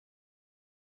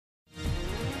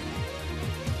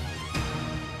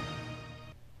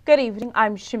Good evening,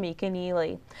 I'm Shameka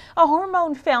Neely. A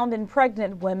hormone found in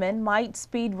pregnant women might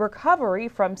speed recovery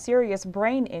from serious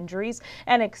brain injuries.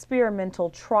 An experimental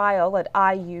trial at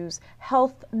IU's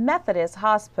Health Methodist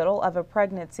Hospital of a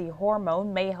pregnancy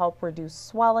hormone may help reduce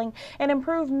swelling and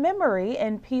improve memory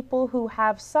in people who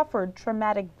have suffered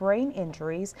traumatic brain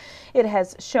injuries. It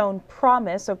has shown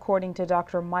promise, according to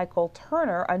Dr. Michael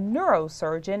Turner, a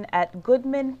neurosurgeon at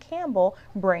Goodman Campbell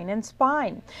Brain and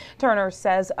Spine. Turner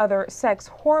says other sex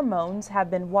hormones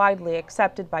have been widely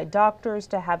accepted by doctors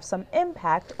to have some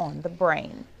impact on the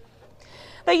brain.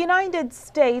 The United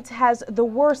States has the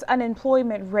worst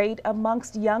unemployment rate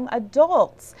amongst young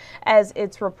adults. As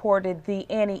it's reported the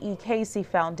Annie E. Casey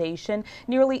Foundation,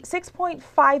 nearly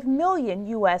 6.5 million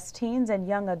U.S. teens and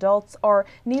young adults are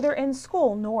neither in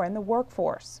school nor in the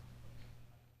workforce.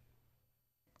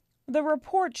 The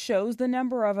report shows the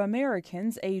number of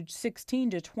Americans aged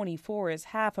 16 to 24 is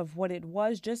half of what it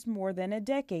was just more than a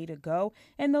decade ago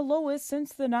and the lowest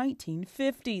since the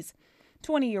 1950s.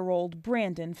 20-year-old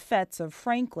Brandon Fetz of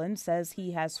Franklin says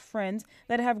he has friends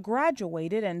that have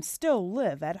graduated and still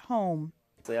live at home.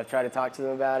 So I've tried to talk to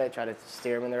them about it, try to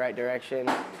steer them in the right direction,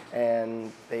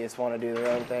 and they just want to do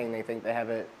their own thing. They think they have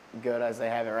it good as they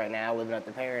have it right now, living at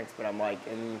their parents, but I'm like,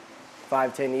 in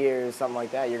 5-10 years, something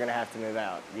like that, you're going to have to move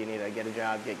out. You need to get a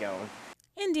job, get going.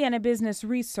 Indiana Business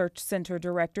Research Center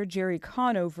Director Jerry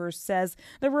Conover says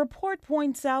the report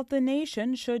points out the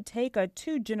nation should take a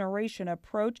two-generation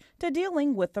approach to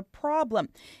dealing with the problem.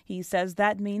 He says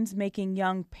that means making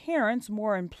young parents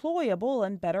more employable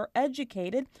and better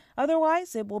educated.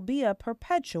 Otherwise, it will be a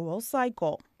perpetual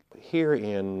cycle. Here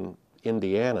in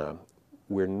Indiana,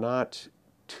 we're not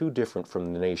too different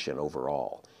from the nation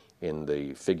overall in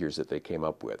the figures that they came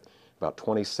up with. About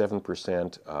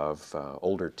 27% of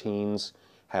older teens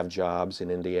have jobs in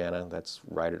Indiana. That's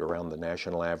right at around the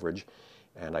national average.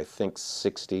 And I think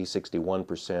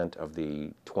 61% of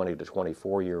the 20 to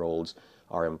 24-year-olds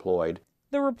are employed.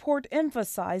 The report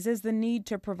emphasizes the need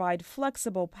to provide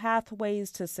flexible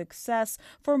pathways to success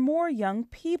for more young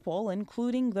people,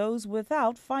 including those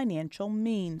without financial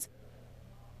means.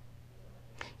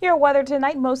 Your weather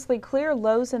tonight, mostly clear,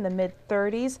 lows in the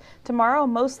mid-30s. Tomorrow,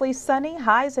 mostly sunny,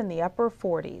 highs in the upper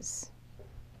 40s.